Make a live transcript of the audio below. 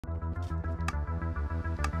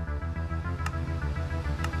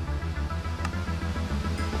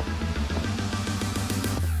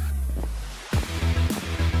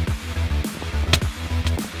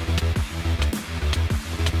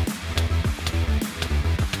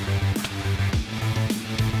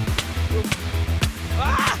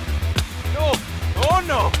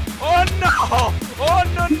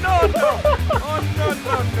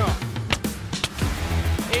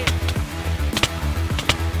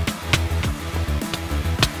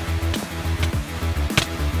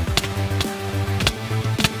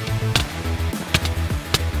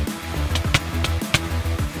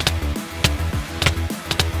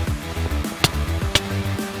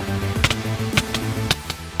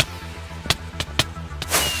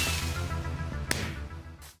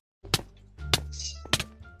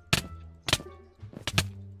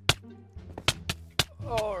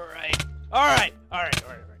Alright.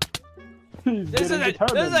 This is it!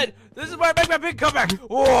 This is where I make my big comeback!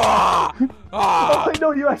 Whoa! Oh, wait,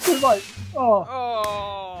 no, you actually might! Oh.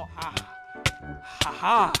 Oh!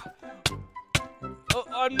 Ha! Oh,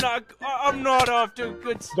 I'm not off to a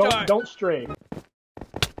good start. Don't stray.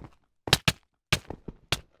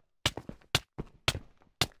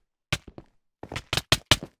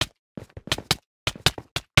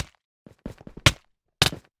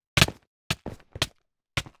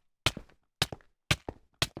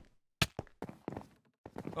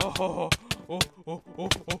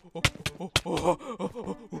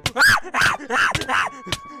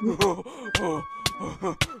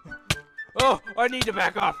 Oh, I need to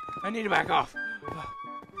back off. I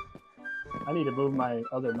need to move my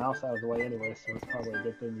other mouse out of the way anyway, so it's probably a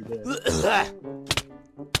good thing you did.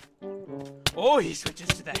 Oh, he switches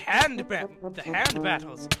to the hand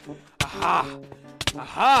battles. Aha!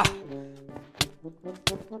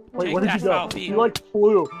 Wait, Take where did you go? that, You like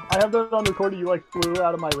flew. I have that on recording. You like flew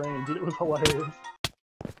out of my range, and it was hilarious.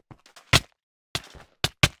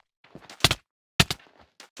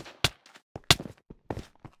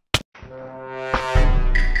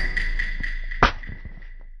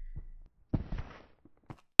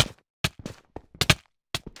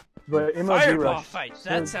 But Fireball fight.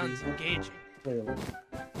 That sounds engaging. Clearly.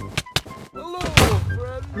 Hello,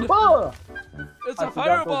 friend. Ah! It's a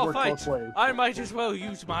fireball fight. I might as well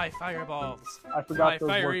use my fireballs. I forgot my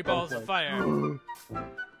fiery balls of fire.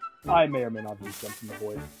 I may or may not do something to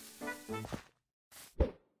avoid.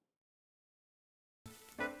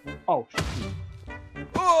 Oh, shoot.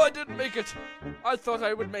 Oh, I didn't make it. I thought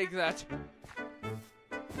I would make that.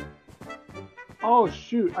 Oh,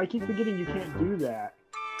 shoot. I keep forgetting you can't do that.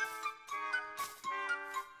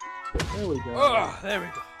 There we go. Oh, there we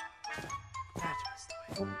go. That was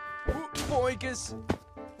the way.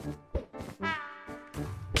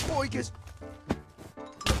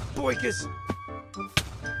 Boigus!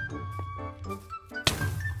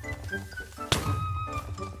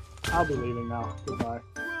 I'll be leaving now. Goodbye.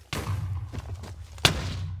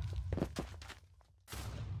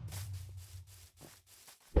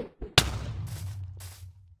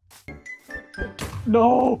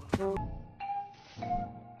 No!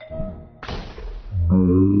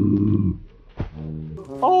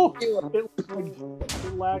 Oh!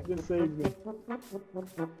 It lagged and saved me.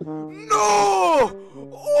 No!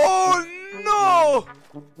 Oh no!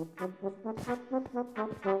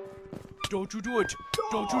 Don't you do it!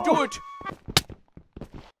 Don't you do it!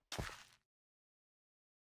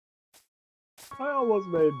 I almost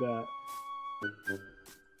made that.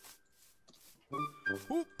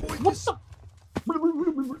 Oh boy, what the?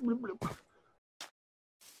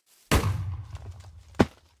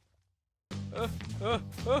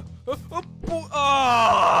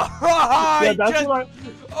 Yeah, that's what I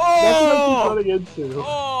keep running into.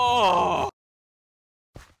 Oh!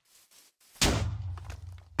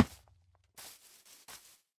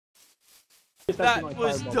 That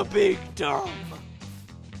was the big dumb.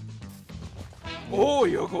 Oh,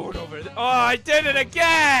 you're going over there. Oh, I did it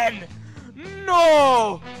again!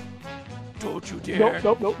 No! Don't you dare.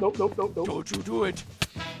 Nope. Don't you do it.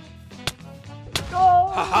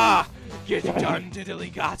 No! Haha! Get done,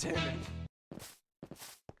 diddly gotten.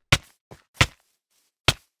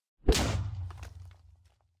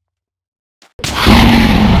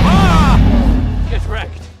 Ah! Get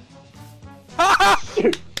wrecked. I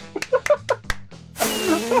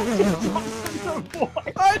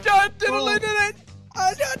done diddly did it!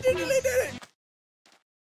 I done diddly did